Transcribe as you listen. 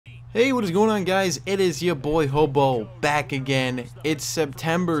Hey, what is going on, guys? It is your boy Hobo back again. It's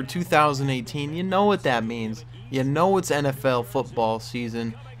September 2018. You know what that means. You know it's NFL football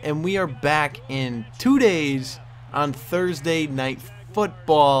season, and we are back in 2 days on Thursday Night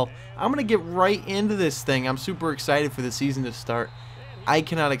Football. I'm going to get right into this thing. I'm super excited for the season to start. I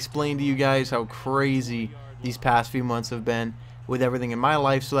cannot explain to you guys how crazy these past few months have been with everything in my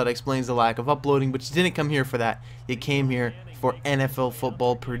life, so that explains the lack of uploading, but you didn't come here for that. You came here for NFL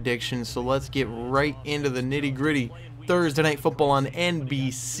football predictions, so let's get right into the nitty-gritty. Thursday Night Football on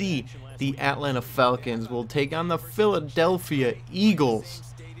NBC. The Atlanta Falcons will take on the Philadelphia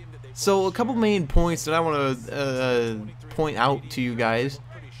Eagles. So a couple main points that I want to point out to you guys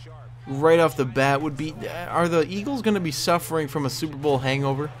right off the bat would be, are the Eagles going to be suffering from a Super Bowl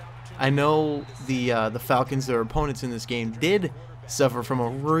hangover? I know the Falcons, their opponents in this game, did suffer from a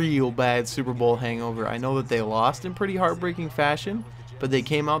real bad Super Bowl hangover. I know that they lost in pretty heartbreaking fashion, but they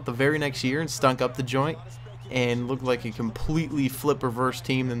came out the very next year and stunk up the joint and looked like a completely flip reverse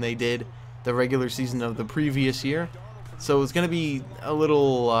team than they did the regular season of the previous year. So it's going to be a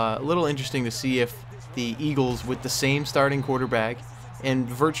little interesting to see if the Eagles, with the same starting quarterback and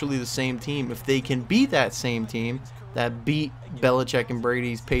virtually the same team, if they can beat that same team that beat Belichick and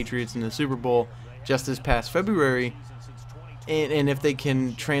Brady's Patriots in the Super Bowl just this past February, and if they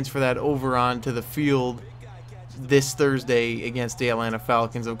can transfer that over onto the field this Thursday against the Atlanta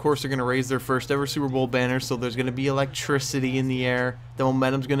Falcons. Of course, they're going to raise their first ever Super Bowl banner, so there's going to be electricity in the air. The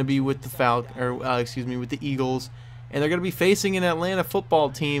momentum's going to be with the with the Eagles, and they're going to be facing an Atlanta football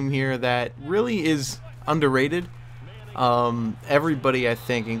team here that really is underrated. Everybody, I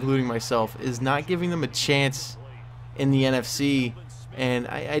think, including myself, is not giving them a chance in the NFC, and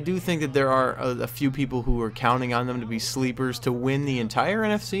I do think that there are a few people who are counting on them to be sleepers to win the entire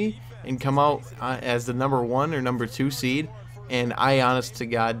NFC and come out as the number 1 or number 2 seed, and I honest to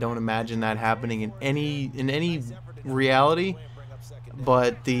God don't imagine that happening in any reality.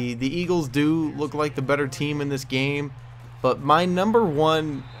 But the Eagles do look like the better team in this game, but my number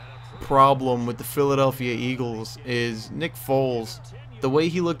 1 problem with the Philadelphia Eagles is Nick Foles. The way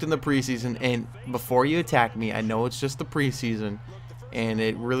he looked in the preseason, and before you attack me, I know it's just the preseason, and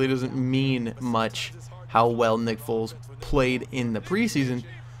it really doesn't mean much how well Nick Foles played in the preseason,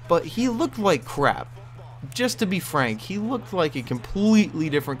 but he looked like crap. Just to be frank, he looked like a completely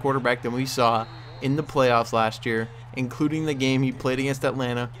different quarterback than we saw in the playoffs last year, including the game he played against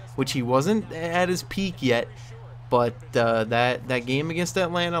Atlanta, which he wasn't at his peak yet, but that game against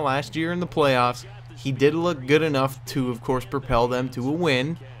Atlanta last year in the playoffs, he did look good enough to, of course, propel them to a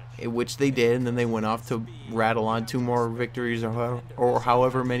win, which they did, and then they went off to rattle on 2 more victories or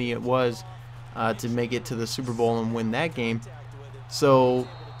however many it was to make it to the Super Bowl and win that game. So,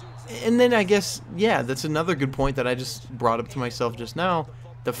 and then I guess, yeah, that's another good point that I just brought up to myself just now.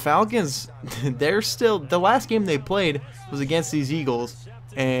 The Falcons, they're still, the last game they played was against these Eagles,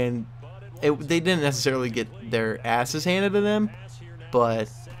 and they didn't necessarily get their asses handed to them, but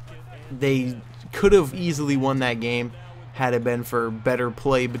they could have easily won that game had it been for better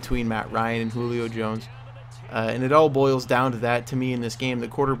play between Matt Ryan and Julio Jones. And it all boils down to that, to me, in this game, the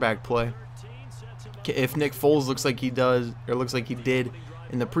quarterback play. If Nick Foles looks like he does, or looks like he did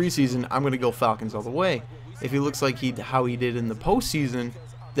in the preseason, I'm going to go Falcons all the way. If he looks like how he did in the postseason,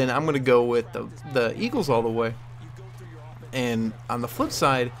 then I'm going to go with the Eagles all the way. And on the flip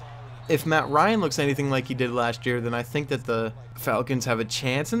side, if Matt Ryan looks anything like he did last year, then I think that the Falcons have a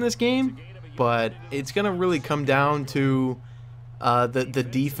chance in this game. But it's going to really come down to the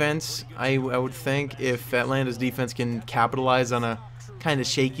defense, I would think. If Atlanta's defense can capitalize on a kind of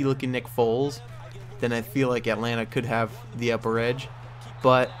shaky-looking Nick Foles, then I feel like Atlanta could have the upper edge.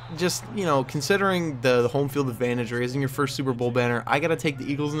 But just, you know, considering the home field advantage, raising your first Super Bowl banner, I got to take the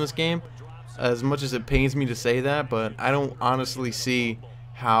Eagles in this game, as much as it pains me to say that. But I don't honestly see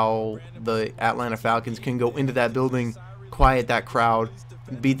how the Atlanta Falcons can go into that building, quiet that crowd,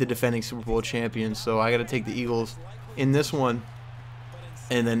 beat the defending Super Bowl champions. So I got to take the Eagles in this one.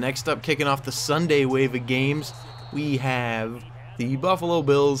 And then next up, kicking off the Sunday wave of games, we have the Buffalo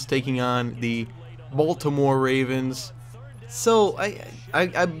Bills taking on the Baltimore Ravens. So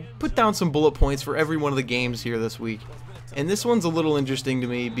I put down some bullet points for every one of the games here this week. And this one's a little interesting to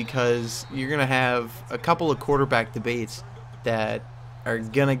me because you're going to have a couple of quarterback debates that are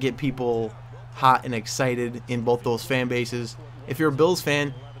going to get people hot and excited in both those fan bases. If you're a Bills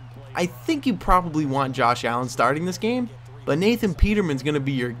fan, I think you probably want Josh Allen starting this game, but Nathan Peterman's going to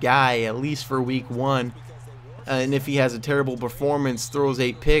be your guy, at least for week 1. And if he has a terrible performance, throws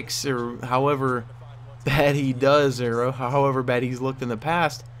 8 picks, or however bad he does, or however bad he's looked in the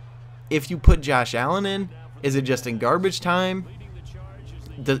past, if you put Josh Allen in, is it just in garbage time?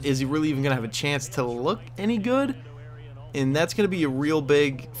 is he really even going to have a chance to look any good? And that's going to be a real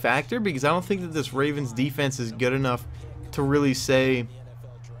big factor, because I don't think that this Ravens defense is good enough to really say,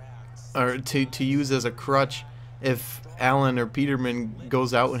 or to use as a crutch if Allen or Peterman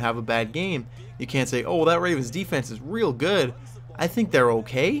goes out and have a bad game. You can't say, oh, well, that Ravens defense is real good. I think they're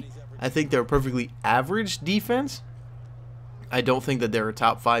okay. I think they're a perfectly average defense. I don't think that they're a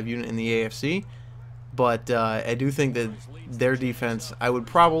top 5 unit in the AFC. But I do think that their defense, I would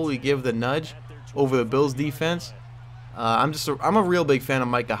probably give the nudge over the Bills' defense. I'm a real big fan of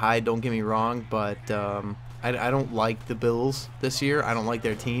Micah Hyde, don't get me wrong, but I don't like the Bills this year. I don't like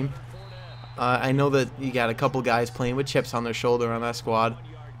their team. I know that you got a couple guys playing with chips on their shoulder on that squad,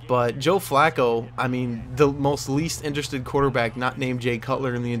 but Joe Flacco, I mean, the most least interested quarterback not named Jay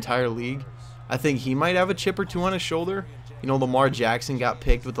Cutler in the entire league, I think he might have a chip or two on his shoulder. You know, Lamar Jackson got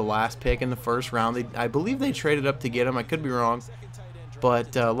picked with the last pick in the first round. I believe they traded up to get him. I could be wrong.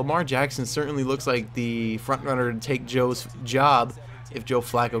 But Lamar Jackson certainly looks like the front runner to take Joe's job if Joe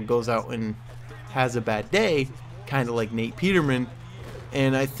Flacco goes out and has a bad day, kind of like Nate Peterman.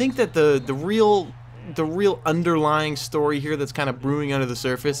 And I think that the real underlying story here that's kind of brewing under the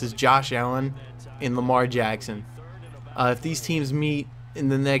surface is Josh Allen and Lamar Jackson. If these teams meet in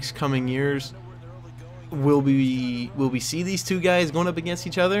the next coming years, will we see these two guys going up against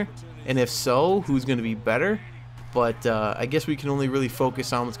each other? And if so, who's going to be better? But I guess we can only really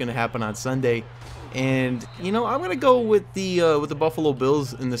focus on what's going to happen on Sunday. And you know, I'm going to go with the Buffalo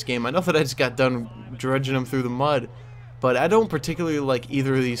Bills in this game. I know that I just got done drudging them through the mud, but I don't particularly like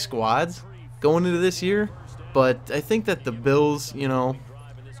either of these squads going into this year. But I think that the Bills, you know,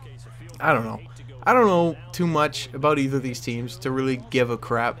 I don't know too much about either of these teams to really give a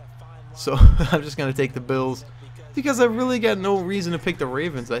crap. So I'm just going to take the Bills because I've really got no reason to pick the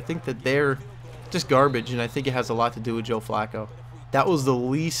Ravens. I think that they're just garbage, and I think it has a lot to do with Joe Flacco. That was the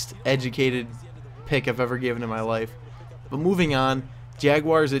least educated pick I've ever given in my life. But moving on,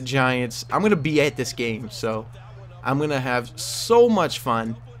 Jaguars at Giants. I'm going to be at this game, so I'm going to have so much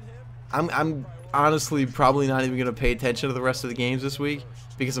fun. I'm honestly probably not even going to pay attention to the rest of the games this week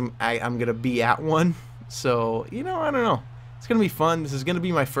because I'm going to be at one. So, you know, I don't know. It's going to be fun. This is going to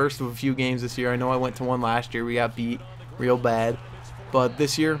be my first of a few games this year. I know I went to one last year. We got beat real bad. But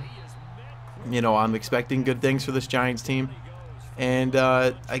this year, you know, I'm expecting good things for this Giants team. And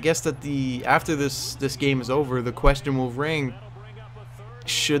I guess that after this game is over, the question will ring,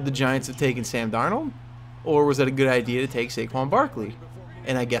 should the Giants have taken Sam Darnold? Or was it a good idea to take Saquon Barkley?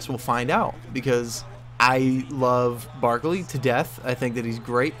 And I guess we'll find out, because I love Barkley to death. I think that he's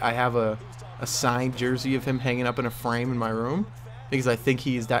great. I have a signed jersey of him hanging up in a frame in my room because I think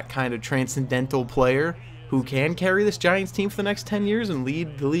he is that kind of transcendental player who can carry this Giants team for the next 10 years and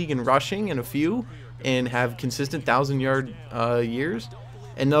lead the league in rushing and a few and have consistent 1,000-yard years.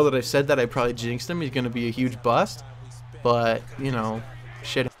 And now that I've said that, I probably jinxed him. He's going to be a huge bust. But, you know,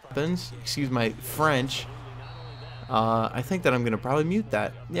 shit happens. Excuse my French. I think that I'm going to probably mute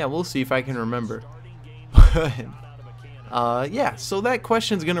that. Yeah, we'll see if I can remember. Yeah, so that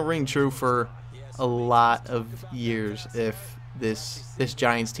question's going to ring true for a lot of years if this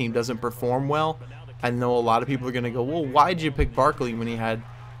Giants team doesn't perform well. I know a lot of people are going to go, well, why did you pick Barkley when he had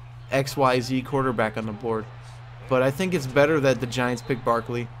XYZ quarterback on the board? But I think it's better that the Giants pick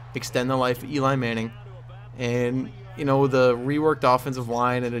Barkley, extend the life of Eli Manning, and, you know, the reworked offensive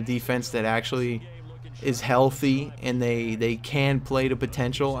line and a defense that actually is healthy and they can play to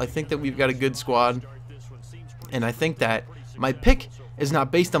potential. I think that we've got a good squad. And I think that my pick is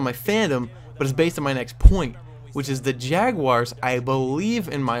not based on my fandom, but it's based on my next point, which is the Jaguars, I believe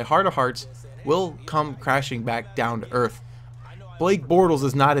in my heart of hearts, will come crashing back down to earth. Blake Bortles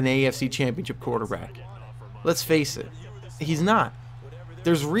is not an AFC Championship quarterback. Let's face it, he's not.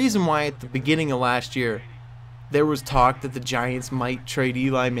 There's a reason why at the beginning of last year, there was talk that the Giants might trade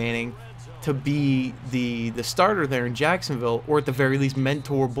Eli Manning to be the starter there in Jacksonville, or at the very least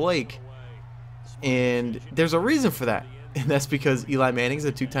mentor Blake. And there's a reason for that, and that's because Eli Manning's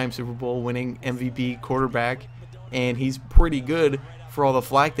a 2-time Super Bowl winning MVP quarterback, and he's pretty good for all the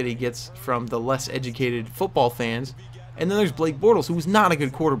flack that he gets from the less educated football fans. And then there's Blake Bortles, who's not a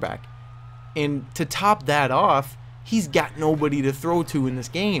good quarterback. And to top that off, he's got nobody to throw to in this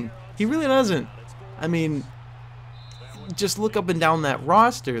game. He really doesn't. I mean, just look up and down that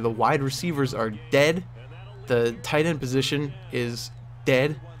roster. The wide receivers are dead. The tight end position is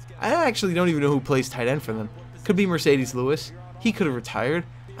dead. I actually don't even know who plays tight end for them. Could be Mercedes Lewis. He could have retired.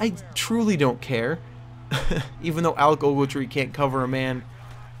 I truly don't care. Even though Alec Ogletree can't cover a man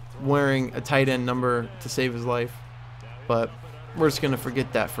wearing a tight end number to save his life. But we're just going to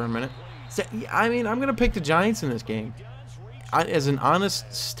forget that for a minute. So, I mean, I'm going to pick the Giants in this game. as an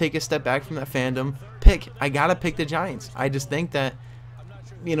honest, take a step back from that fandom, I gotta pick the Giants. I just think that,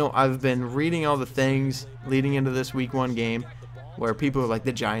 you know, I've been reading all the things leading into this week 1 game where people are like,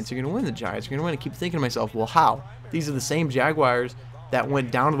 the Giants are going to win, the Giants are going to win. I keep thinking to myself, well, how? These are the same Jaguars that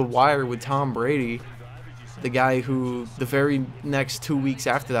went down to the wire with Tom Brady, the guy who the very next 2 weeks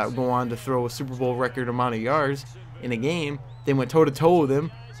after that would go on to throw a Super Bowl record amount of yards in a game. They went toe-to-toe with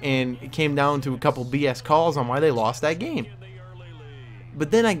him, and it came down to a couple BS calls on why they lost that game. But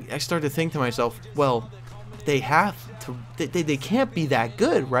then I started to think to myself, well, they can't be that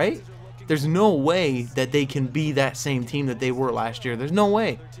good, right? There's no way that they can be that same team that they were last year. There's no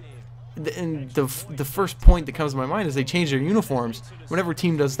way. And the first point that comes to my mind is they changed their uniforms. Whenever a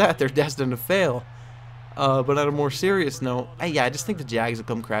team does that, they're destined to fail. But on a more serious note, I just think the Jags will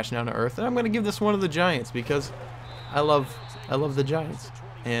come crashing down to earth, and I'm going to give this one to the Giants because I love the Giants,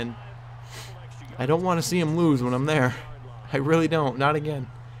 and I don't want to see them lose when I'm there. I really don't. Not again.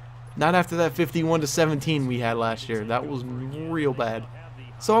 Not after that 51-17 we had last year. That was real bad.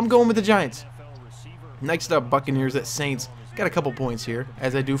 So I'm going with the Giants. Next up, Buccaneers at Saints. Got a couple points here,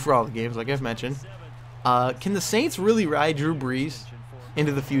 as I do for all the games, like I've mentioned. Can the Saints really ride Drew Brees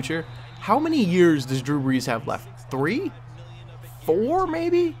into the future? How many years does Drew Brees have left? 3? 4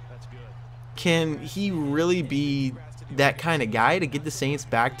 maybe? Can he really be that kind of guy to get the Saints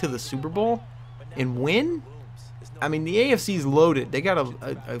back to the Super Bowl and win? I mean, the AFC is loaded. They got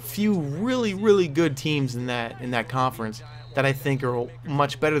a few really, really good teams in that conference that I think are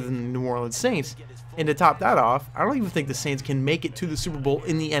much better than the New Orleans Saints. And to top that off, I don't even think the Saints can make it to the Super Bowl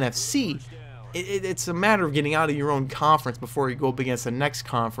in the NFC. It's a matter of getting out of your own conference before you go up against the next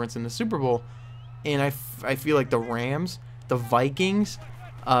conference in the Super Bowl. And I feel like the Rams, the Vikings,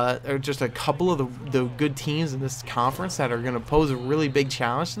 are just a couple of the good teams in this conference that are going to pose a really big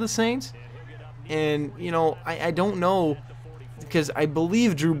challenge to the Saints. And, you know, I don't know, because I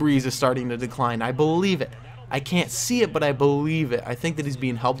believe Drew Brees is starting to decline. I believe it. I can't see it, but I believe it. I think that he's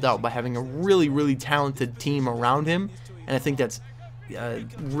being helped out by having a really, really talented team around him. And I think that's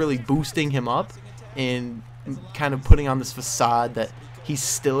really boosting him up and kind of putting on this facade that he's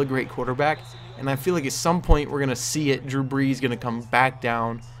still a great quarterback. And I feel like at some point we're going to see it. Drew Brees going to come back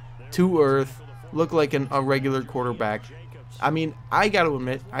down to earth, look like a regular quarterback. I mean, I got to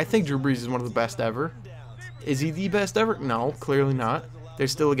admit, I think Drew Brees is one of the best ever. Is he the best ever? No, clearly not.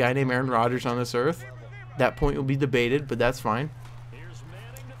 There's still a guy named Aaron Rodgers on this earth. That point will be debated, but that's fine.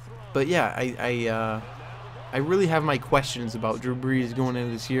 But yeah, I really have my questions about Drew Brees going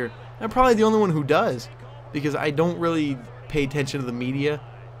into this year. I'm probably the only one who does, because I don't really pay attention to the media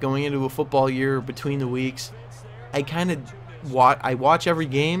going into a football year between the weeks. I kind of watch every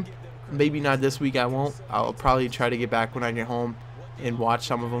game. Maybe not this week, I won't. I'll probably try to get back when I get home and watch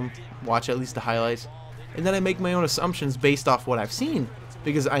some of them, watch at least the highlights. And then I make my own assumptions based off what I've seen,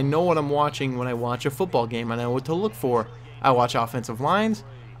 because I know what I'm watching when I watch a football game. I know what to look for. I watch offensive lines.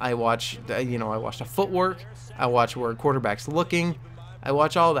 I watch the footwork. I watch where a quarterback's looking. I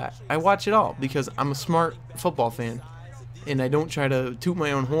watch all that. I watch it all because I'm a smart football fan. And I don't try to toot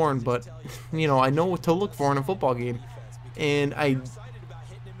my own horn, but, you know, I know what to look for in a football game. And I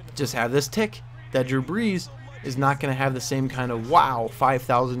just have this tick that Drew Brees is not going to have the same kind of, wow,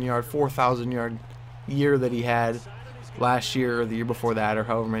 5,000 yard, 4,000 yard year that he had last year or the year before that, or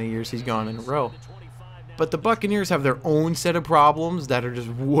however many years he's gone in a row. But the Buccaneers have their own set of problems that are just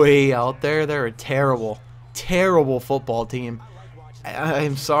way out there. They're a terrible, terrible football team.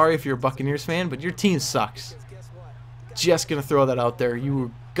 I'm sorry if you're a Buccaneers fan, but your team sucks. Just going to throw that out there. You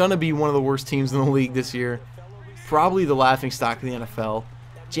were going to be one of the worst teams in the league this year. Probably the laughingstock of the NFL.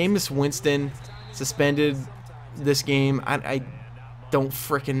 Jameis Winston suspended this game. I don't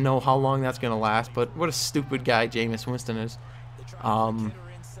freaking know how long that's going to last, but what a stupid guy Jameis Winston is.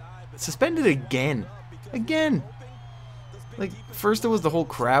 Suspended again. Again. Like, first it was the whole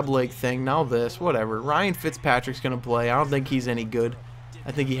crab leg thing, now this, whatever. Ryan Fitzpatrick's going to play. I don't think he's any good.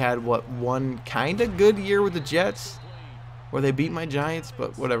 I think he had, what, one kind of good year with the Jets, where they beat my Giants,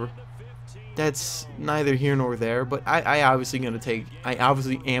 but whatever. That's neither here nor there, but I obviously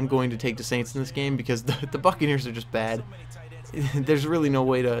am going to take the Saints in this game because the Buccaneers are just bad. There's really no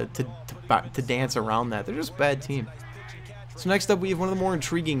way to dance around that. They're just a bad team. So next up, we have one of the more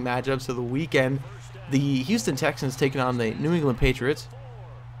intriguing matchups of the weekend. The Houston Texans taking on the New England Patriots.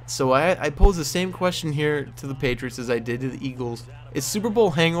 So I pose the same question here to the Patriots as I did to the Eagles. Is Super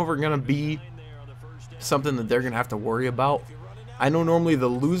Bowl hangover going to be something that they're going to have to worry about? I know normally the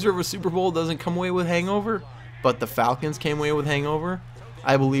loser of a Super Bowl doesn't come away with hangover, but the Falcons came away with hangover.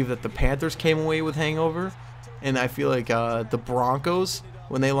 I believe that the Panthers came away with hangover. And I feel like the Broncos,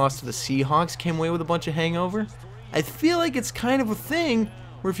 when they lost to the Seahawks, came away with a bunch of hangover. I feel like it's kind of a thing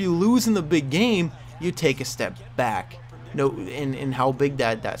where if you lose in the big game, you take a step back. No, and how big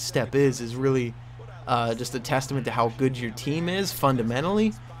that step is really just a testament to how good your team is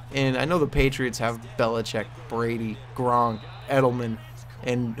fundamentally. And I know the Patriots have Belichick, Brady, Gronk, Edelman,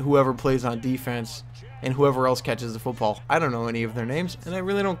 and whoever plays on defense, and whoever else catches the football. I don't know any of their names, and I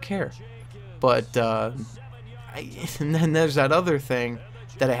really don't care. But and then there's that other thing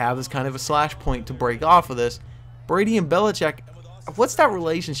that I have as kind of a slash point to break off of this. Brady and Belichick, what's that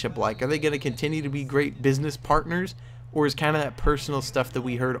relationship like? Are they going to continue to be great business partners? Or is kind of that personal stuff that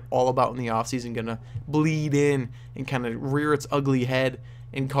we heard all about in the offseason going to bleed in and kind of rear its ugly head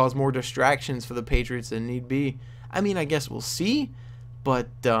and cause more distractions for the Patriots than need be? I mean, I guess we'll see. But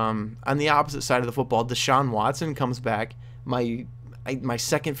on the opposite side of the football, Deshaun Watson comes back, my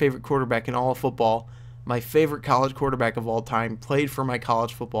second favorite quarterback in all of football, my favorite college quarterback of all time, played for my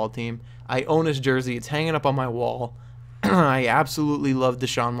college football team. I own his jersey. It's hanging up on my wall. I absolutely love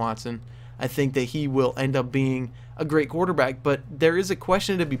Deshaun Watson. I think that he will end up being a great quarterback, but there is a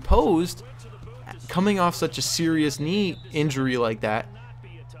question to be posed coming off such a serious knee injury like that.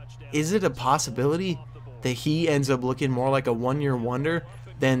 Is it a possibility that he ends up looking more like a one-year wonder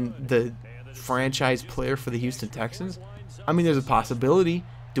than the franchise player for the Houston Texans? I mean, there's a possibility.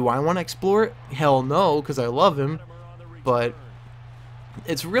 Do I want to explore it? Hell no, because I love him. But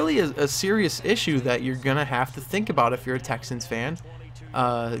it's really a serious issue that you're going to have to think about if you're a Texans fan.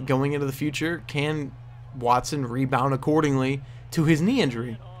 Going into the future, can Watson rebound accordingly to his knee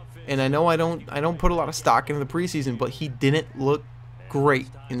injury? And I know I don't put a lot of stock into the preseason, but he didn't look great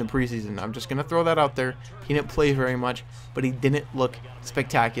in the preseason. I'm just going to throw that out there. He didn't play very much, but he didn't look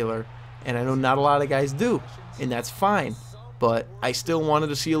spectacular. And I know not a lot of guys do, and that's fine. But I still wanted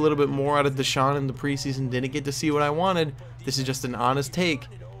to see a little bit more out of Deshaun in the preseason. Didn't get to see what I wanted. This is just an honest take.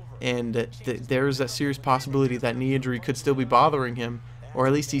 And there's a serious possibility that knee injury could still be bothering him, or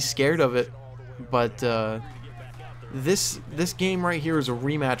at least he's scared of it. But this game right here is a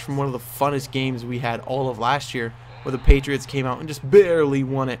rematch from one of the funnest games we had all of last year, where the Patriots came out and just barely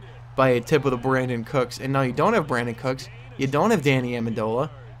won it by a tip of the Brandon Cooks. And now you don't have Brandon Cooks. You don't have Danny Amendola.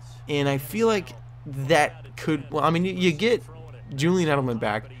 And I feel like that could, well, I mean, you get Julian Edelman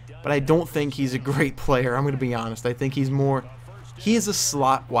back, but I don't think he's a great player. I'm going to be honest. I think he is a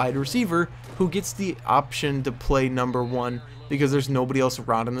slot wide receiver who gets the option to play number one because there's nobody else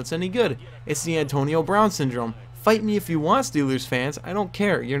around him that's any good. It's the Antonio Brown syndrome. Fight me if you want, Steelers fans. I don't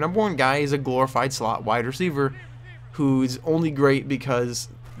care. Your number one guy is a glorified slot wide receiver who's only great because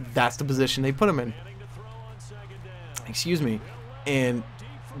that's the position they put him in. Excuse me. And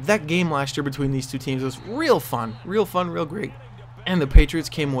that game last year between these two teams was real fun, real great. And the Patriots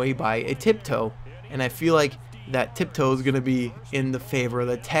came away by a tiptoe. And I feel like that tiptoe is going to be in the favor of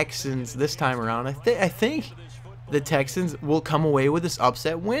the Texans this time around. I think the Texans will come away with this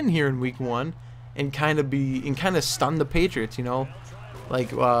upset win here in Week 1 and kind of stun the Patriots, you know,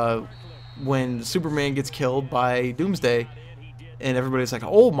 like when Superman gets killed by Doomsday, and everybody's like,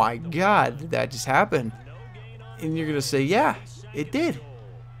 "Oh my God, did that just happen?" And you're gonna say, "Yeah, it did.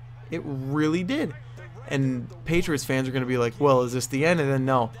 It really did." And Patriots fans are going to be like, well, is this the end? And then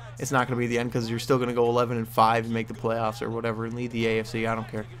no, it's not going to be the end because you're still going to go 11-5 and make the playoffs or whatever and lead the AFC. I don't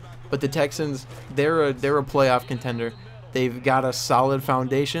care. But the Texans, they're a playoff contender. They've got a solid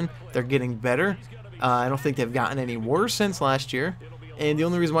foundation. They're getting better. I don't think they've gotten any worse since last year. And the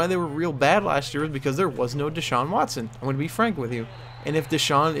only reason why they were real bad last year was because there was no Deshaun Watson. I'm going to be frank with you. And if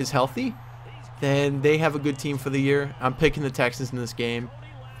Deshaun is healthy, then they have a good team for the year. I'm picking the Texans in this game.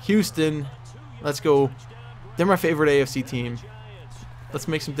 Houston, let's go. They're my favorite AFC team. Let's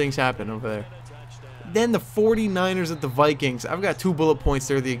make some things happen over there. Then the 49ers at the Vikings. I've got 2 bullet points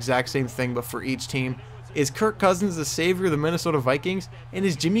there, the exact same thing, but for each team. Is Kirk Cousins the savior of the Minnesota Vikings? And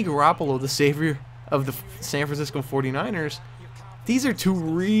is Jimmy Garoppolo the savior of the San Francisco 49ers? These are 2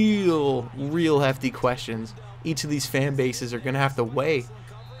 real hefty questions each of these fan bases are going to have to weigh.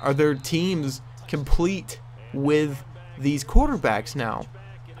 Are their teams complete with these quarterbacks now?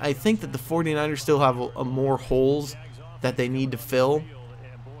 I think that the 49ers still have a more holes that they need to fill.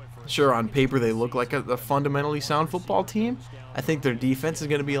 Sure, on paper they look like a fundamentally sound football team. I think their defense is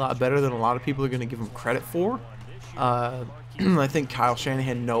going to be a lot better than a lot of people are going to give them credit for. I think Kyle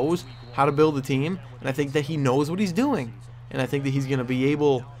Shanahan knows how to build a team, and I think that he knows what he's doing. And I think that he's going to be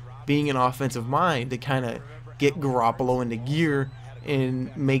able, being an offensive mind, to kind of get Garoppolo into gear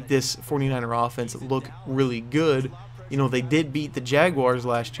and make this 49er offense look really good. You know, they did beat the Jaguars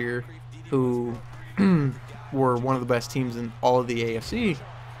last year, who were one of the best teams in all of the AFC.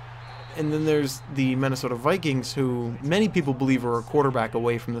 And then there's the Minnesota Vikings, who many people believe are a quarterback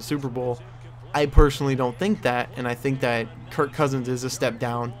away from the Super Bowl. I personally don't think that, and I think that Kirk Cousins is a step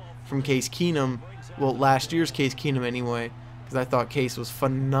down from Case Keenum. Well, last year's Case Keenum anyway, because I thought Case was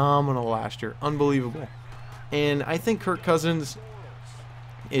phenomenal last year. Unbelievable. And I think Kirk Cousins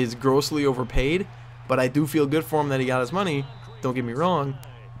is grossly overpaid, but I do feel good for him that he got his money. Don't get me wrong.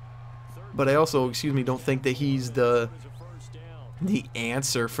 But I also, don't think that he's the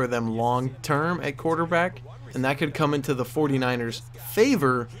answer for them long term at quarterback. And that could come into the 49ers'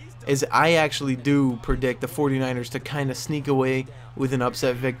 favor, as I actually do predict the 49ers to kind of sneak away with an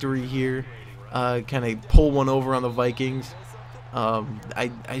upset victory here, kind of pull one over on the Vikings. I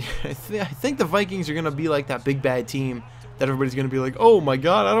think the Vikings are going to be like that big bad team that everybody's going to be like, oh my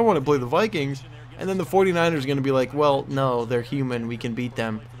god, I don't want to play the Vikings. And then the 49ers are going to be like, well, no, they're human, we can beat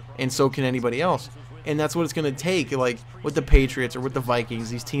them, and so can anybody else. And that's what it's going to take, like with the Patriots or with the Vikings,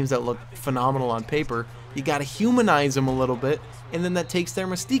 these teams that look phenomenal on paper. You got to humanize them a little bit, and then that takes their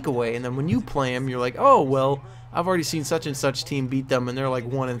mystique away. And then when you play them, you're like, oh, well, I've already seen such and such team beat them, and they're like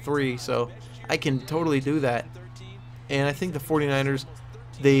 1-3, so I can totally do that. And I think the 49ers,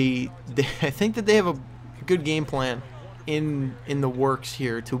 I think that they have a good game plan in the works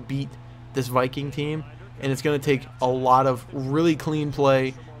here to beat this Viking team, and it's going to take a lot of really clean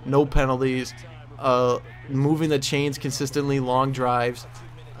play, no penalties, moving the chains consistently, long drives,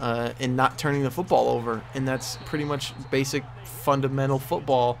 and not turning the football over. And that's pretty much basic fundamental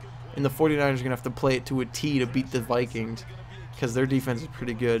football, and the 49ers are going to have to play it to a T to beat the Vikings because their defense is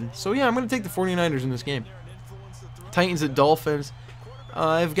pretty good. So yeah, I'm going to take the 49ers in this game. Titans at Dolphins.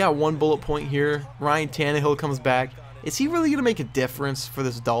 I've got one bullet point here. Ryan Tannehill comes back. Is he really going to make a difference for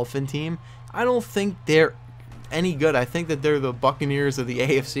this Dolphin team? I don't think they're any good. I think that they're the Buccaneers of the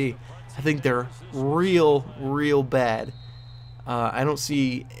AFC. I think they're real bad. I don't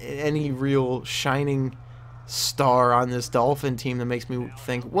see any real shining star on this Dolphin team that makes me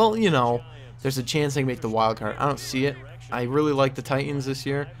think, well, there's a chance they can make the wild card. I don't see it. I really like the Titans this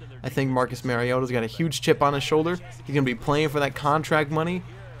year. I think Marcus Mariota's got a huge chip on his shoulder. He's going to be playing for that contract money.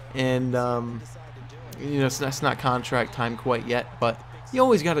 And, that's not contract time quite yet. But you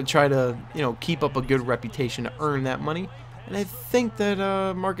always got to try to, keep up a good reputation to earn that money. And I think that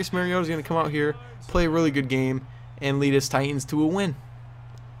Marcus Mariota's going to come out here, play a really good game, and lead his Titans to a win.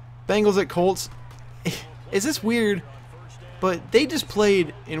 Bengals at Colts. Is this weird? But they just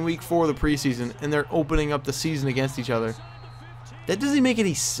played in week 4 of the preseason, and they're opening up the season against each other. That doesn't make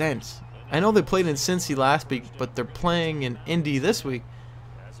any sense. I know they played in Cincy last week, but they're playing in Indy this week.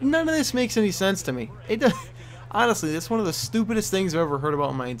 None of this makes any sense to me. It does. Honestly, that's one of the stupidest things I've ever heard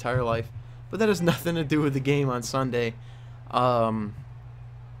about in my entire life. But that has nothing to do with the game on Sunday.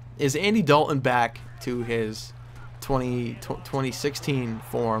 Is Andy Dalton back to his 2016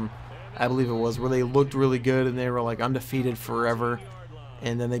 form, I believe it was, where they looked really good and they were like undefeated forever,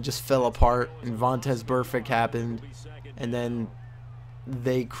 and then they just fell apart, and Vontaze Burfict happened, and then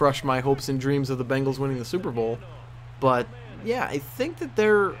they crushed my hopes and dreams of the Bengals winning the Super Bowl. But yeah, I think that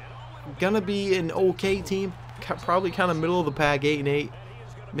they're gonna be an okay team, probably kind of middle of the pack, 8-8.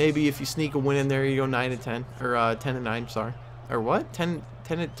 Maybe if you sneak a win in there, you go 9-10 or 10-9. Sorry, or what?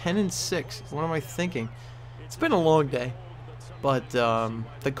 10-6. What am I thinking? It's been a long day. But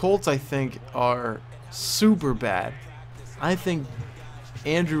the Colts, I think, are super bad. I think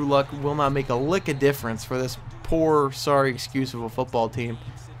Andrew Luck will not make a lick of difference for this poor, sorry excuse of a football team.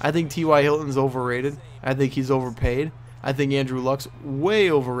 I think T.Y. Hilton's overrated. I think he's overpaid. I think Andrew Luck's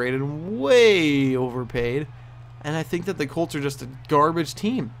way overrated, way overpaid. And I think that the Colts are just a garbage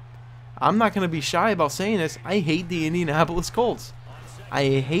team. I'm not going to be shy about saying this. I hate the Indianapolis Colts. I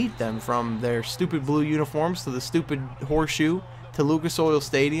hate them, from their stupid blue uniforms to the stupid horseshoe to Lucas Oil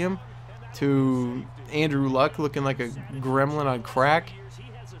Stadium to Andrew Luck looking like a gremlin on crack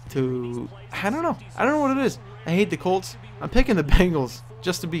to, I don't know what it is. I hate the Colts. I'm picking the Bengals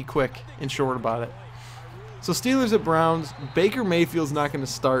just to be quick and short about it. So Steelers at Browns. Baker Mayfield's not going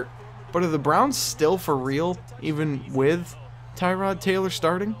to start, but are the Browns still for real even with Tyrod Taylor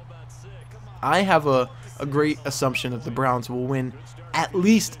starting? I have a great assumption that the Browns will win at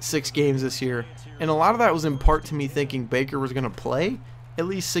least 6 games this year, and a lot of that was in part to me thinking Baker was going to play at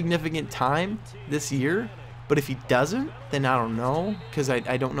least significant time this year. But if he doesn't, then I don't know, because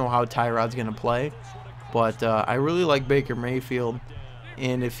I don't know how Tyrod's going to play. But I really like Baker Mayfield,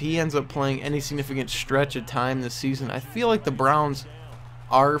 and if he ends up playing any significant stretch of time this season, I feel like the Browns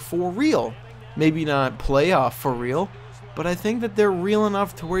are for real. Maybe not playoff for real, but I think that they're real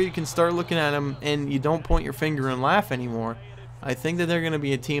enough to where you can start looking at them and you don't point your finger and laugh anymore. I think that they're going to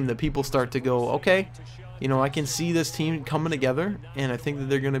be a team that people start to go, okay, I can see this team coming together, and I think that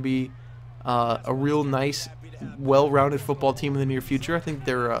they're going to be a real nice, well-rounded football team in the near future. I think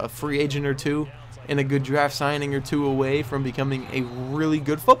they're a free agent or two and a good draft signing or two away from becoming a really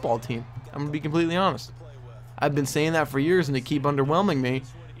good football team. I'm going to be completely honest. I've been saying that for years, and they keep underwhelming me,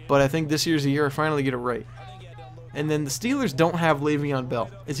 but I think this year's the year I finally get it right. And then the Steelers don't have Le'Veon Bell.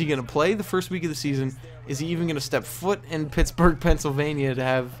 Is he going to play the first week of the season? Is he even going to step foot in Pittsburgh, Pennsylvania to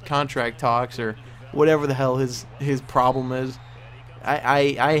have contract talks or whatever the hell his problem is?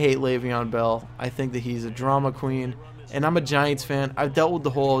 I hate Le'Veon Bell. I think that he's a drama queen, and I'm a Giants fan. I've dealt with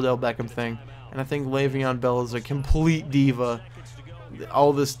the whole Odell Beckham thing, and I think Le'Veon Bell is a complete diva.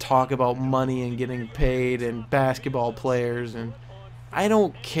 All this talk about money and getting paid and basketball players, and I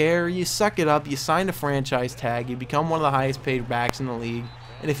don't care. You suck it up. You sign a franchise tag. You become one of the highest paid backs in the league,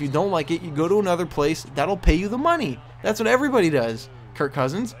 and if you don't like it, you go to another place that'll pay you the money. That's what everybody does. Kirk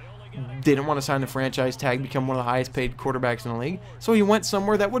Cousins didn't want to sign the franchise tag, become one of the highest paid quarterbacks in the league, so he went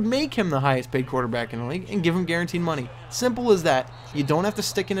somewhere that would make him the highest paid quarterback in the league and give him guaranteed money. Simple as that. You don't have to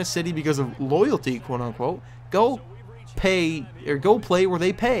stick in a city because of loyalty, quote unquote. Go pay or go play where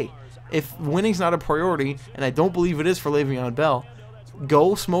they pay. If winning's not a priority, and I don't believe it is for Le'Veon Bell,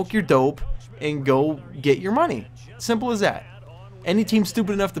 go smoke your dope and go get your money. Simple as that. Any team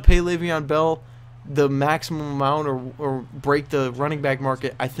stupid enough to pay Le'Veon Bell the maximum amount or break the running back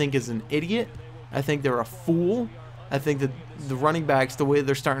market, I think, is an idiot. I think they're a fool. I think that the running backs, the way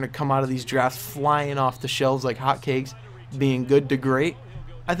they're starting to come out of these drafts flying off the shelves like hotcakes, being good to great,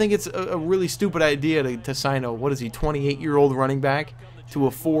 I think it's a really stupid idea to sign a, what is he, 28-year-old running back to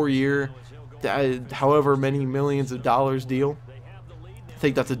a 4-year, however many millions of dollars deal. I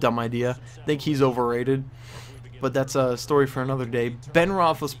think that's a dumb idea. I think he's overrated. But that's a story for another day. Ben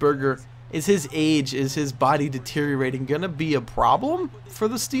Roethlisberger, is his age, is his body deteriorating going to be a problem for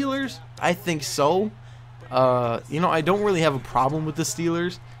the Steelers? I think so. You know, I don't really have a problem with the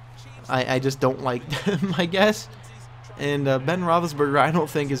Steelers. I just don't like them, I guess. And Ben Roethlisberger, I don't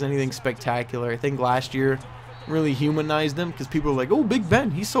think is anything spectacular. I think last year really humanized him because people were like, oh, Big Ben,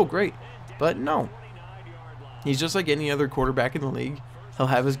 he's so great. But no. He's just like any other quarterback in the league. He'll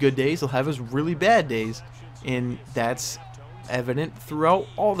have his good days. He'll have his really bad days. And that's evident throughout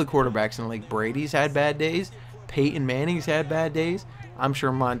all the quarterbacks in the league. Brady's had bad days. Peyton Manning's had bad days. I'm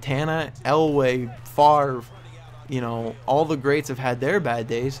sure Montana, Elway, Favre, you know, all the greats have had their bad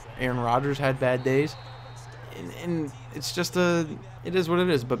days. Aaron Rodgers had bad days. And it's just it is what it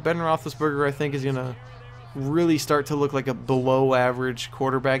is. But Ben Roethlisberger, I think, is going to really start to look like a below average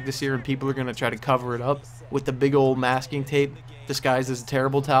quarterback this year, and people are going to try to cover it up with the big old masking tape disguised as a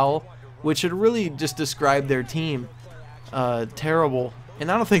terrible towel, which should really just describe their team. Terrible. And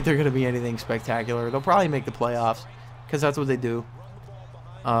I don't think they're going to be anything spectacular. They'll probably make the playoffs because that's what they do.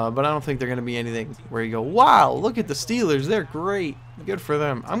 But I don't think they're going to be anything where you go, wow, look at the Steelers. They're great. Good for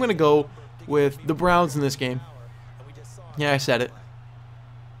them. I'm going to go with the Browns in this game. Yeah, I said it.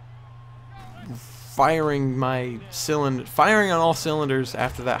 Firing on all cylinders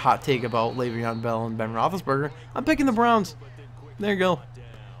after that hot take about Le'Veon Bell and Ben Roethlisberger. I'm picking the Browns. There you go.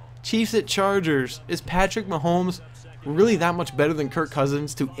 Chiefs at Chargers. Is Patrick Mahomes really that much better than Kirk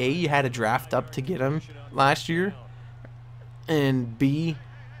Cousins to A, you had to draft up to get him last year, and B,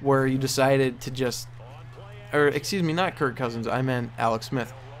 where you decided to just, or excuse me, not Kirk Cousins, I meant Alex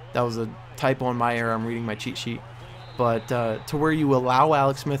Smith. That was a typo on my error. I'm reading my cheat sheet. But to where you allow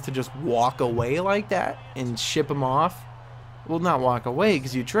Alex Smith to just walk away like that and ship him off. Well, not walk away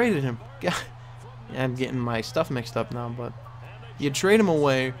because you traded him. I'm getting my stuff mixed up now, but you trade him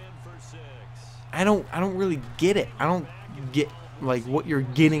away. I don't really get it. I don't get like what you're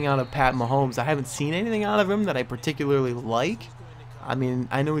getting out of Pat Mahomes. I haven't seen anything out of him that I particularly like. I mean,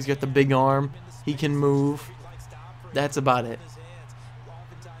 I know he's got the big arm. He can move. That's about it.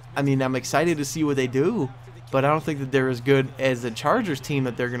 I mean, I'm excited to see what they do, but I don't think that they're as good as the Chargers team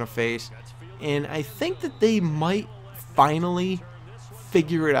that they're going to face. And I think that they might finally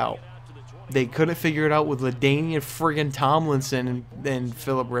figure it out. They couldn't figure it out with LaDainian friggin' Tomlinson and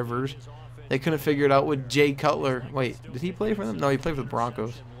Phillip Rivers. They couldn't figure it out with Jay Cutler. Wait, did he play for them? No, he played for the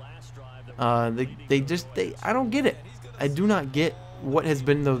Broncos. I don't get it. I do not get what has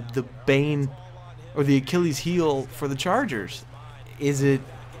been the bane or the Achilles heel for the Chargers. Is it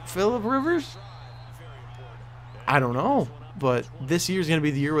Phillip Rivers? I don't know. But this year is going to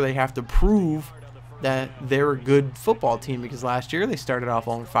be the year where they have to prove that they're a good football team, because last year they started off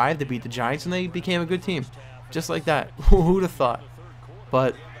 0-5. They beat the Giants and they became a good team. Just like that. Who'd have thought?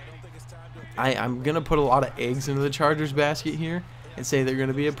 But I'm going to put a lot of eggs into the Chargers basket here and say they're going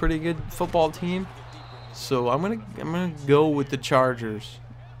to be a pretty good football team. So I'm going to go with the Chargers.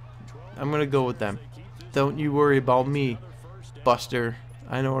 I'm going to go with them. Don't you worry about me, Buster.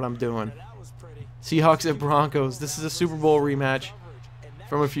 I know what I'm doing. Seahawks at Broncos. This is a Super Bowl rematch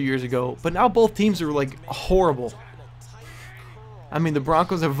from a few years ago. But now both teams are like horrible. I mean, the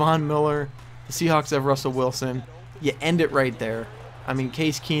Broncos have Von Miller. The Seahawks have Russell Wilson. You end it right there. I mean,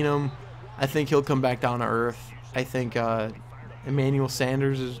 Case Keenum, I think he'll come back down to earth. I think Emmanuel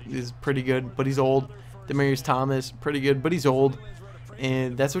Sanders is pretty good, but he's old. Demaryius Thomas, pretty good, but he's old.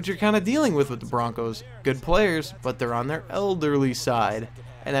 And that's what you're kind of dealing with the Broncos. Good players, but they're on their elderly side.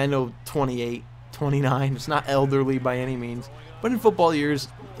 And I know 28, 29, it's not elderly by any means, but in football years,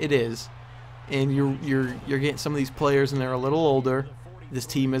 it is. And you're getting some of these players, and they're a little older. This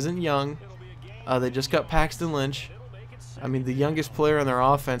team isn't young. They just got Paxton Lynch. I mean, the youngest player on their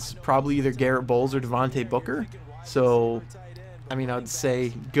offense is probably either Garrett Bowles or Devontae Booker. So, I mean, I'd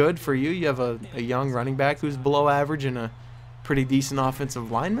say good for you. You have a young running back who's below average and a pretty decent offensive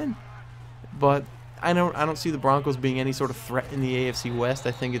lineman. But I don't see the Broncos being any sort of threat in the AFC West.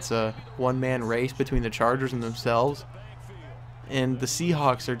 I think it's a one-man race between the Chargers and themselves. And the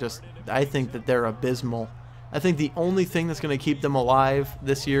Seahawks are just, I think that they're abysmal. I think the only thing that's going to keep them alive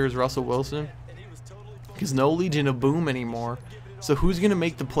this year is Russell Wilson. Because no Legion of Boom anymore. So who's going to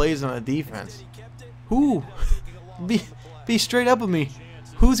make the plays on the defense? Who? Be straight up with me.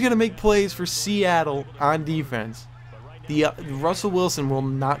 Who's going to make plays for Seattle on defense? Russell Wilson will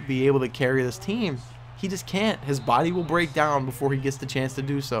not be able to carry this team. He just can't. His body will break down before he gets the chance to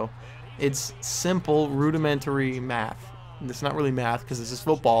do so. It's simple, rudimentary math. It's not really math because this is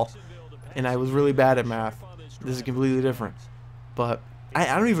football, and I was really bad at math. This is completely different. But I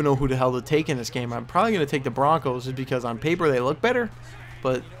don't even know who the hell to take in this game. I'm probably going to take the Broncos just because on paper they look better.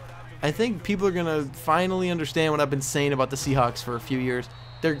 But I think people are going to finally understand what I've been saying about the Seahawks for a few years.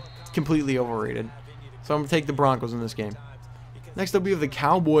 They're completely overrated. So I'm going to take the Broncos in this game. Next up, we have the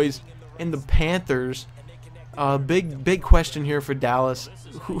Cowboys and the Panthers. Big question here for Dallas.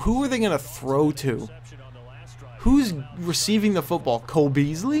 Who are they going to throw to? Who's receiving the football? Cole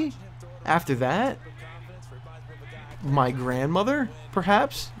Beasley? After that? My grandmother,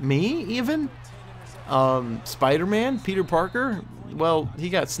 perhaps? Me, even? Spider-Man? Peter Parker? Well, he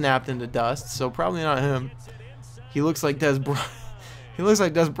got snapped into dust, so probably not him. He looks like Des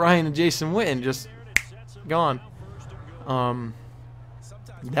Bryant and Jason Witten, just gone.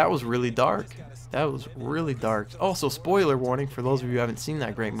 That was really dark. That was really dark. Also, spoiler warning for those of you who haven't seen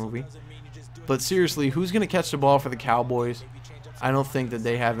that great movie. But seriously, who's going to catch the ball for the Cowboys? I don't think that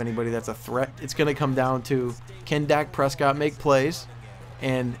they have anybody that's a threat. It's going to come down to, can Dak Prescott make plays?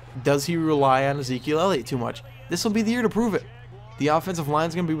 And does he rely on Ezekiel Elliott too much? This will be the year to prove it. The offensive line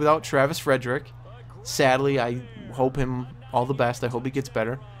is going to be without Travis Frederick. Sadly, I hope him all the best. I hope he gets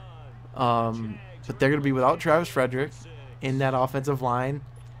better. But they're going to be without Travis Frederick in that offensive line.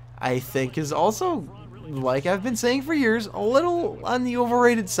 I think is also, like I've been saying for years, a little on the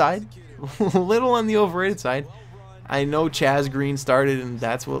overrated side. A little on the overrated side. I know Chaz Green started, and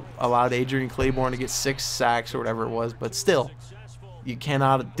that's what allowed Adrian Claiborne to get 6 sacks or whatever it was. But still, you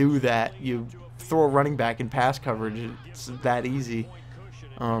cannot do that. You throw a running back in pass coverage. It's that easy.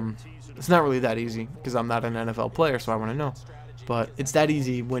 It's not really that easy because I'm not an NFL player, so I want to know. But it's that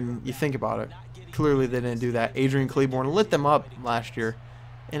easy when you think about it. Clearly, they didn't do that. Adrian Claiborne lit them up last year.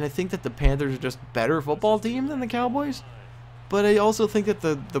 And I think that the Panthers are just a better football team than the Cowboys. But I also think that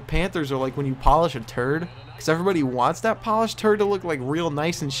the Panthers are like when you polish a turd. Because everybody wants that polished turd to look like real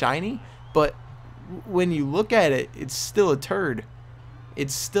nice and shiny. But when you look at it, it's still a turd.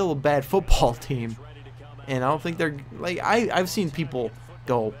 It's still a bad football team. And I don't think they're... like I've seen people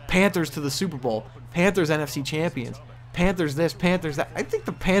go, Panthers to the Super Bowl. Panthers NFC champions. Panthers this, Panthers that. I think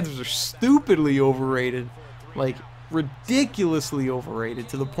the Panthers are stupidly overrated. Like, ridiculously overrated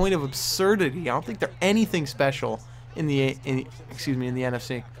to the point of absurdity. I don't think they're anything special in the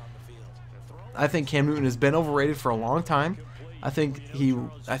NFC. I think Cam Newton has been overrated for a long time. I think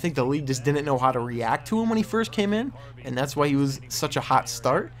the league just didn't know how to react to him when he first came in, and that's why he was such a hot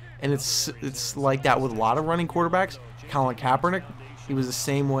start. And it's like that with a lot of running quarterbacks. Colin Kaepernick, he was the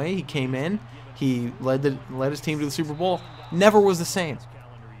same way. He came in, he led his team to the Super Bowl, never was the same.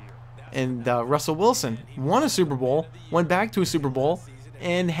 And Russell Wilson won a Super Bowl, went back to a Super Bowl,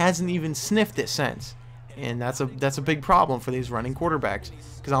 and hasn't even sniffed it since. And that's a big problem for these running quarterbacks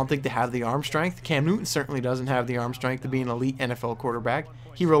because I don't think they have the arm strength. Cam Newton certainly doesn't have the arm strength to be an elite NFL quarterback.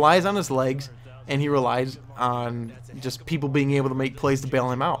 He relies on his legs, and he relies on just people being able to make plays to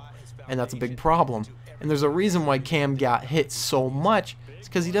bail him out. And that's a big problem. And there's a reason why Cam got hit so much. It's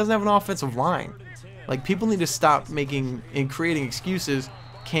because he doesn't have an offensive line. Like, people need to stop making and creating excuses.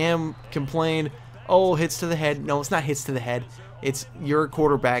 Cam complained, oh, hits to the head. No, it's not hits to the head. It's you're a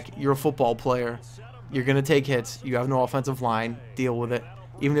quarterback. You're a football player. You're going to take hits. You have no offensive line. Deal with it.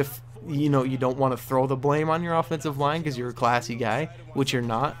 Even if you know, you don't want to throw the blame on your offensive line because you're a classy guy, which you're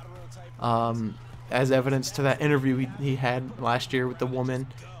not. As evidence to that interview he had last year with the woman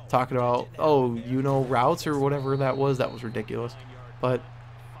talking about, oh, you know, routes or whatever that was ridiculous. But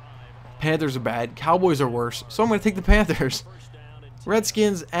Panthers are bad. Cowboys are worse. So I'm going to take the Panthers.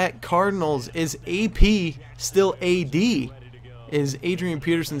 Redskins at Cardinals. Is AP still AD? Is Adrian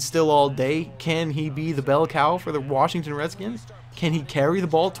Peterson still all day? Can he be the bell cow for the Washington Redskins? Can he carry the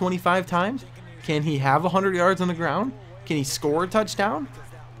ball 25 times? Can he have 100 yards on the ground? Can he score a touchdown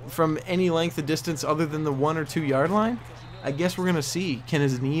from any length of distance other than the 1 or 2 yard line? I guess we're going to see. Can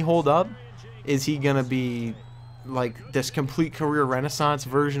his knee hold up? Is he going to be like this complete career renaissance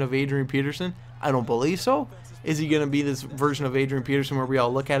version of Adrian Peterson? I don't believe so. Is he going to be this version of Adrian Peterson where we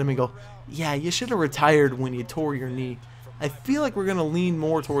all look at him and go, yeah, you should have retired when you tore your knee? I feel like we're going to lean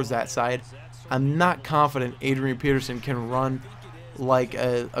more towards that side. I'm not confident Adrian Peterson can run like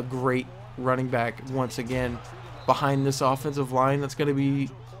a great running back once again behind this offensive line that's going to be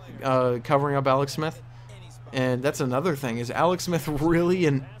covering up Alex Smith. And that's another thing. Is Alex Smith really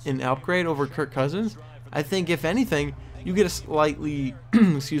an upgrade over Kirk Cousins? I think, if anything, you get a slightly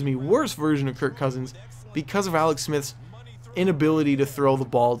worse version of Kirk Cousins because of Alex Smith's inability to throw the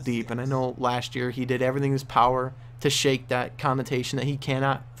ball deep. And I know last year he did everything in his power to shake that connotation that he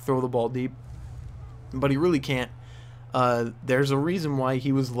cannot throw the ball deep. But he really can't. There's a reason why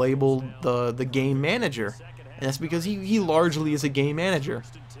he was labeled the game manager. And that's because he largely is a game manager.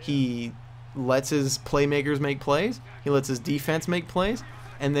 He lets his playmakers make plays. He lets his defense make plays.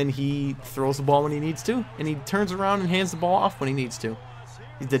 And then he throws the ball when he needs to. And he turns around and hands the ball off when he needs to.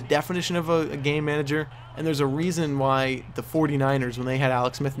 He's the definition of a game manager. And there's a reason why the 49ers, when they had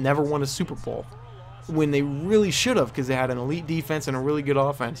Alex Smith, never won a Super Bowl. When they really should have, because they had an elite defense and a really good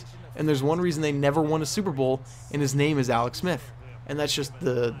offense. And there's one reason they never won a Super Bowl, and his name is Alex Smith. And that's just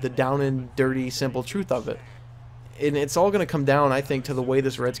the down and dirty, simple truth of it. And it's all going to come down, I think, to the way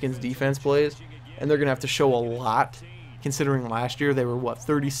this Redskins defense plays. And they're going to have to show a lot, considering last year they were,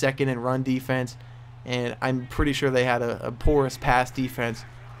 32nd in run defense. And I'm pretty sure they had a porous pass defense.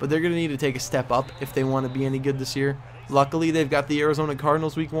 But they're going to need to take a step up if they want to be any good this year. Luckily, they've got the Arizona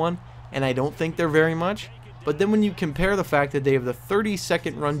Cardinals week 1, and I don't think they're very much. But then when you compare the fact that they have the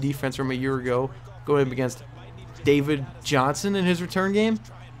 32nd run defense from a year ago going up against David Johnson in his return game,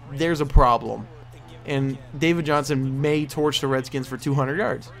 there's a problem. And David Johnson may torch the Redskins for 200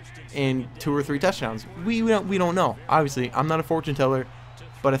 yards and 2 or 3 touchdowns. We don't know. Obviously, I'm not a fortune teller,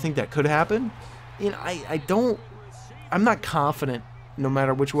 but I think that could happen. And I'm not confident no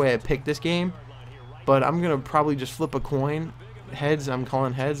matter which way I pick this game, but I'm going to probably just flip a coin. Heads, I'm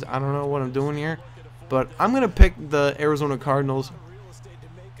calling heads. I don't know what I'm doing here, but I'm going to pick the Arizona Cardinals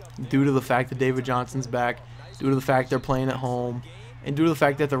due to the fact that David Johnson's back, due to the fact they're playing at home, and due to the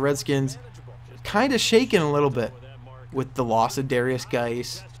fact that the Redskins kind of shaking a little bit with the loss of Darius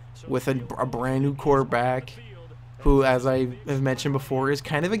Geis, with a brand new quarterback who, as I have mentioned before, is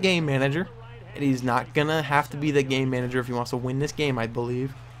kind of a game manager, and he's not going to have to be the game manager if he wants to win this game, I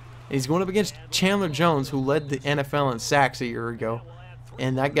believe. And he's going up against Chandler Jones, who led the NFL in sacks a year ago,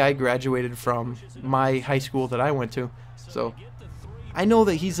 and that guy graduated from my high school that I went to. So I know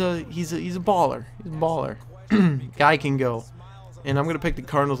that he's a baller. He's a baller. Guy can go. And I'm going to pick the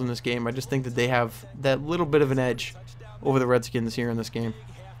Cardinals in this game. I just think that they have that little bit of an edge over the Redskins here in this game.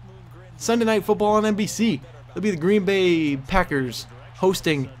 Sunday Night Football on NBC. It'll be the Green Bay Packers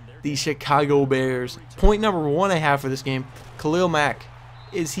hosting the Chicago Bears. Point number 1 I have for this game, Khalil Mack.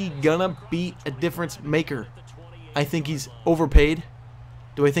 Is he going to be a difference maker? I think he's overpaid.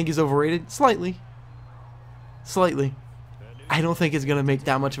 Do I think he's overrated? Slightly. Slightly. I don't think it's going to make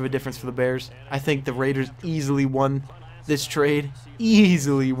that much of a difference for the Bears. I think the Raiders easily won this trade.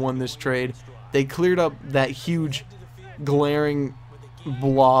 Easily won this trade. They cleared up that huge, glaring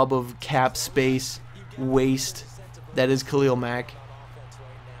blob of cap space waste that is Khalil Mack.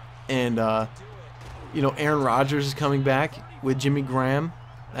 And, Aaron Rodgers is coming back with Jimmy Graham.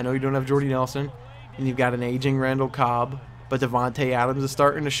 I know you don't have Jordy Nelson. And you've got an aging Randall Cobb. But Devontae Adams is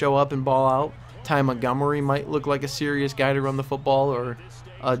starting to show up and ball out. Ty Montgomery might look like a serious guy to run the football. Or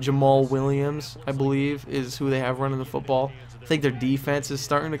Jamal Williams, I believe, is who they have running the football. I think their defense is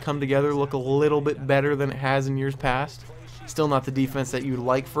starting to come together, look a little bit better than it has in years past. Still not the defense that you'd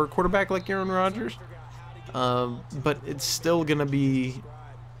like for a quarterback like Aaron Rodgers. But it's still going to be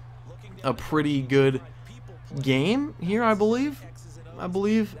a pretty good game here, I believe. I've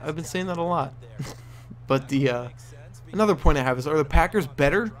been saying that a lot. But another point I have is, are the Packers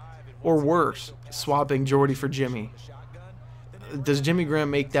better or worse swapping Jordy for Jimmy? Does Jimmy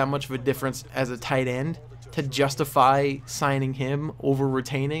Graham make that much of a difference as a tight end? to justify signing him over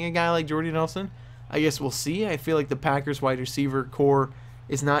retaining a guy like Jordy Nelson. I guess we'll see. I feel like the Packers wide receiver core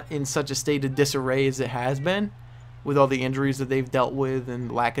is not in such a state of disarray as it has been with all the injuries that they've dealt with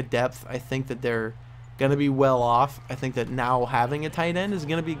and lack of depth. I think that they're going to be well off. I think that now having a tight end is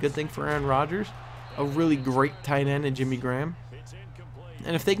going to be a good thing for Aaron Rodgers, a really great tight end in Jimmy Graham.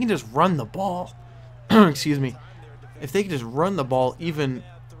 And if they can just run the ball, excuse me, if they can just run the ball even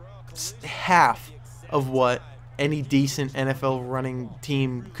half of what any decent NFL running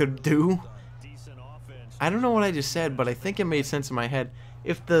team could do. I don't know what I just said, but I think it made sense in my head.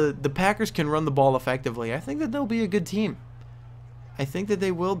 If the Packers can run the ball effectively, I think that they'll be a good team. I think that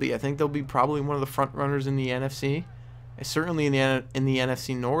they will be. I think they'll be probably one of the front runners in the NFC. Certainly in the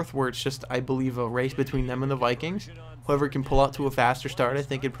NFC North, where it's just, I believe, a race between them and the Vikings. Whoever can pull out to a faster start, I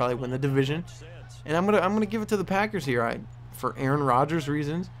think, could probably win the division. And I'm gonna give it to the Packers here, for Aaron Rodgers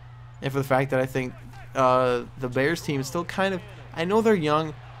reasons, and for the fact that I think the Bears team is still kind of. I know they're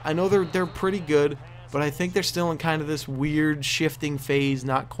young. I know they're pretty good, but I think they're still in kind of this weird shifting phase,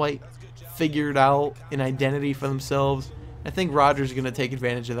 not quite figured out an identity for themselves. I think Rodgers is gonna take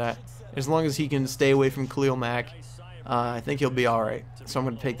advantage of that. As long as he can stay away from Khalil Mack, I think he'll be all right. So I'm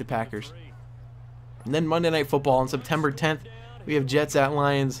gonna take the Packers. And then Monday Night Football on September 10th, we have Jets at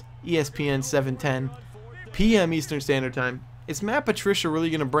Lions, ESPN 7:10 p.m. Eastern Standard Time. Is Matt Patricia really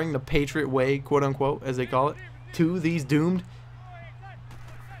going to bring the Patriot way, quote unquote, as they call it, to these doomed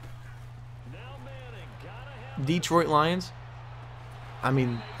Detroit Lions? I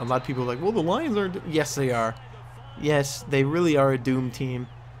mean, a lot of people are like, well, the Lions are. Yes, they are. Yes, they really are a doomed team.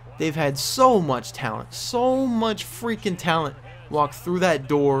 They've had so much talent, so much freaking talent walk through that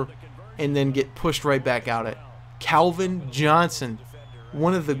door and then get pushed right back out it. Calvin Johnson,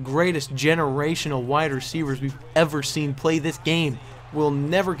 one of the greatest generational wide receivers we've ever seen play this game, will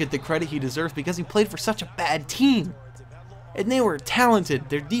never get the credit he deserves because he played for such a bad team. And they were talented.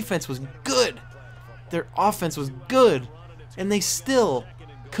 Their defense was good. Their offense was good. And they still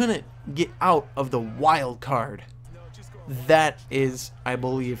couldn't get out of the wild card. That is, I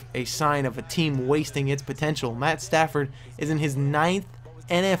believe, a sign of a team wasting its potential. Matt Stafford is in his 9th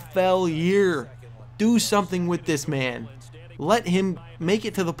NFL year. Do something with this man. Let him make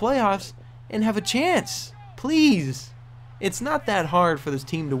it to the playoffs and have a chance. Please. It's not that hard for this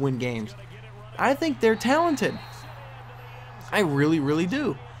team to win games. I think they're talented. I really, really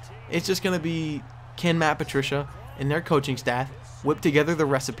do. It's just going to be, can Matt Patricia and their coaching staff whip together the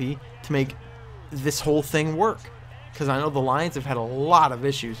recipe to make this whole thing work? Because I know the Lions have had a lot of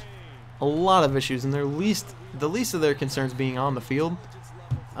issues. A lot of issues. And the least of their concerns being on the field.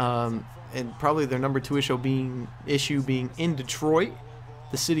 And probably their number 2 issue being in Detroit,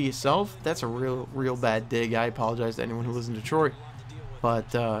 the city itself. That's a real bad dig. I apologize to anyone who lives in Detroit,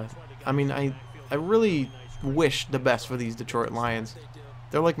 but I mean, I really wish the best for these Detroit Lions.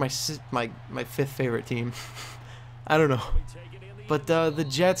 They're like my 5th favorite team. I don't know, but the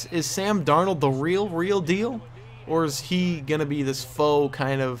Jets, is Sam Darnold the real deal, or is he gonna be this faux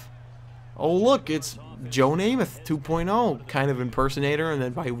kind of, oh look, it's Joe Namath 2.0 kind of impersonator, and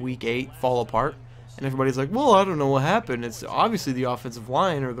then by week 8 fall apart, and everybody's like, well, I don't know what happened. It's obviously the offensive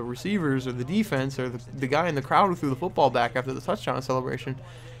line or the receivers or the defense or the guy in the crowd who threw the football back after the touchdown celebration.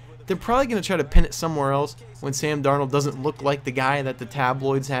 They're probably going to try to pin it somewhere else when Sam Darnold doesn't look like the guy that the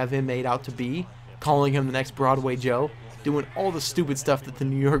tabloids have him made out to be, calling him the next Broadway Joe, doing all the stupid stuff that the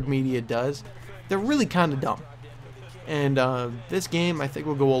New York media does. They're really kind of dumb. And this game, I think,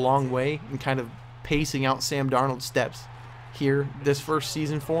 will go a long way in kind of pacing out Sam Darnold's steps here this first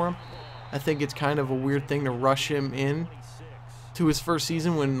season for him. I think it's kind of a weird thing to rush him in to his first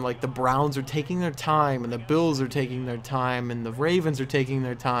season when, like, the Browns are taking their time and the Bills are taking their time and the Ravens are taking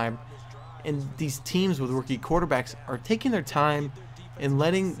their time, and these teams with rookie quarterbacks are taking their time and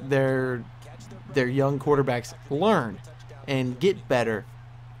letting their young quarterbacks learn and get better.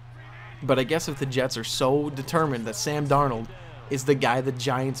 But I guess if the Jets are so determined that Sam Darnold is the guy the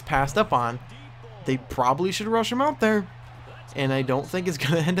Giants passed up on, they probably should rush him out there. And I don't think it's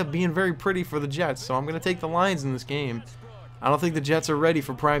going to end up being very pretty for the Jets, so I'm going to take the Lions in this game. I don't think the Jets are ready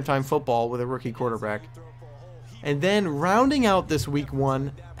for primetime football with a rookie quarterback. And then rounding out this week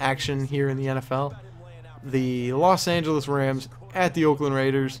 1 action here in the NFL, the Los Angeles Rams at the Oakland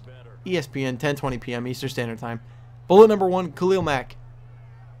Raiders, ESPN 10:20 p.m. Eastern Standard Time. Bullet number 1, Khalil Mack.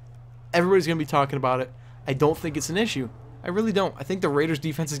 Everybody's going to be talking about it. I don't think it's an issue. I really don't. I think the Raiders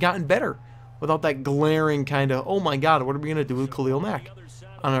defense has gotten better without that glaring kind of, oh my God, what are we going to do with Khalil Mack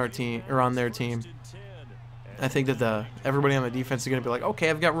on our team or on their team? I think that everybody on the defense is going to be like,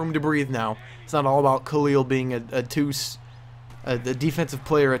 okay, I've got room to breathe now. It's not all about Khalil being a the defensive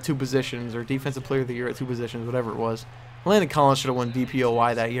player at 2 positions, or defensive player of the year at 2 positions, whatever it was. Landon Collins should have won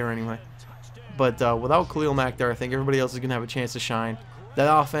DPOY that year anyway. But without Khalil Mack there, I think everybody else is going to have a chance to shine.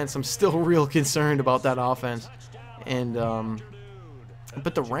 That offense, I'm still real concerned about that offense. And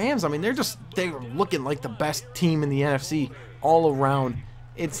but the Rams, I mean, they're looking like the best team in the NFC all around.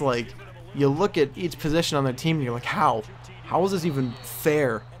 It's like you look at each position on their team and you're like, how is this even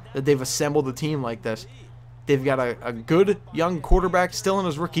fair that they've assembled a team like this? They've got a good young quarterback still in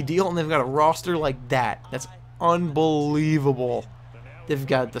his rookie deal, and they've got a roster like that. That's unbelievable. They've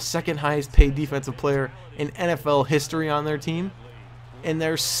got the 2nd highest paid defensive player in NFL history on their team, and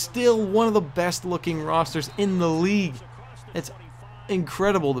they're still one of the best looking rosters in the league. It's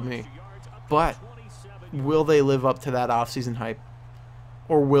incredible to me. But will they live up to that offseason hype?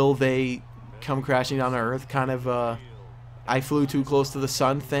 Or will they come crashing down to earth, kind of I flew too close to the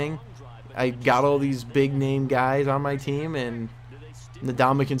sun thing? I got all these big name guys on my team, and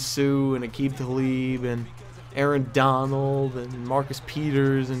Ndamukong Suh and Aqib Talib and Aaron Donald and Marcus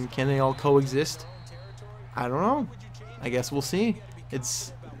Peters, and can they all coexist? I don't know. I guess we'll see.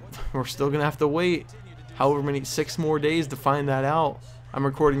 We're still gonna have to wait however many 6 more days to find that out. I'm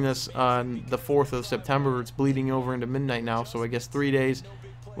recording this on the 4th of September. It's bleeding over into midnight now, so I guess 3 days,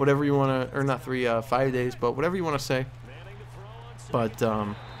 whatever you want to, or not 5 days, but whatever you want to say. But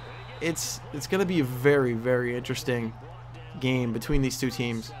it's gonna be a very, very interesting game between these 2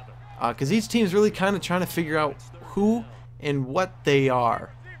 teams, because each team's really kind of trying to figure out who and what they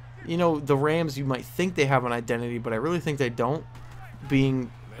are. You know, the Rams, you might think they have an identity, but I really think they don't,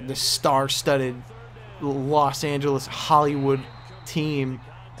 being the star-studded Los Angeles Hollywood team,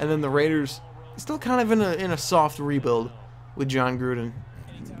 and then the Raiders still kind of in a soft rebuild with John Gruden.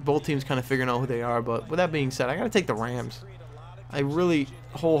 Both teams kind of figuring out who they are, but with that being said, I gotta take the Rams. I really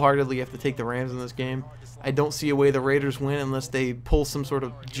wholeheartedly have to take the Rams in this game. I don't see a way the Raiders win unless they pull some sort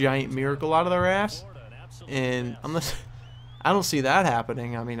of giant miracle out of their ass, and I don't see that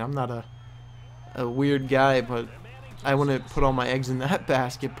happening. I mean, I'm not a weird guy, but I want to put all my eggs in that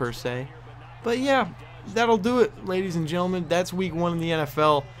basket per se. But yeah, that'll do it, ladies and gentlemen. That's week 1 in the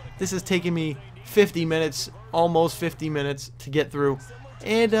NFL. This has taken me 50 minutes, almost 50 minutes to get through,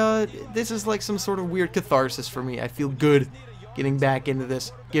 and this is like some sort of weird catharsis for me. I feel good getting back into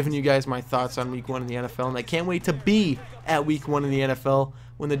this, giving you guys my thoughts on week 1 in the NFL, and I can't wait to be at week 1 in the NFL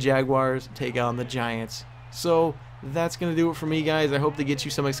when the Jaguars take on the Giants. So that's going to do it for me, guys. I hope to get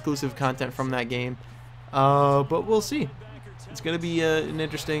you some exclusive content from that game, but we'll see. It's going to be an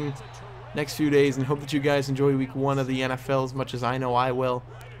interesting next few days, and hope that you guys enjoy week 1 of the NFL as much as I know I will.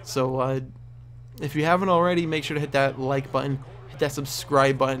 So if you haven't already, make sure to hit that like button, hit that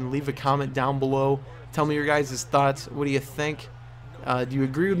subscribe button, leave a comment down below. Tell me your guys' thoughts. What do you think? Do you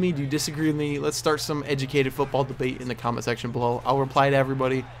agree with me? Do you disagree with me? Let's start some educated football debate in the comment section below. I'll reply to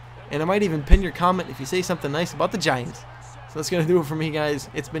everybody, and I might even pin your comment if you say something nice about the Giants. So that's going to do it for me, guys.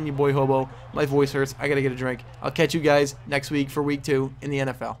 It's been your boy Hobo. My voice hurts. I got to get a drink. I'll catch you guys next week for week 2 in the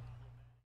NFL.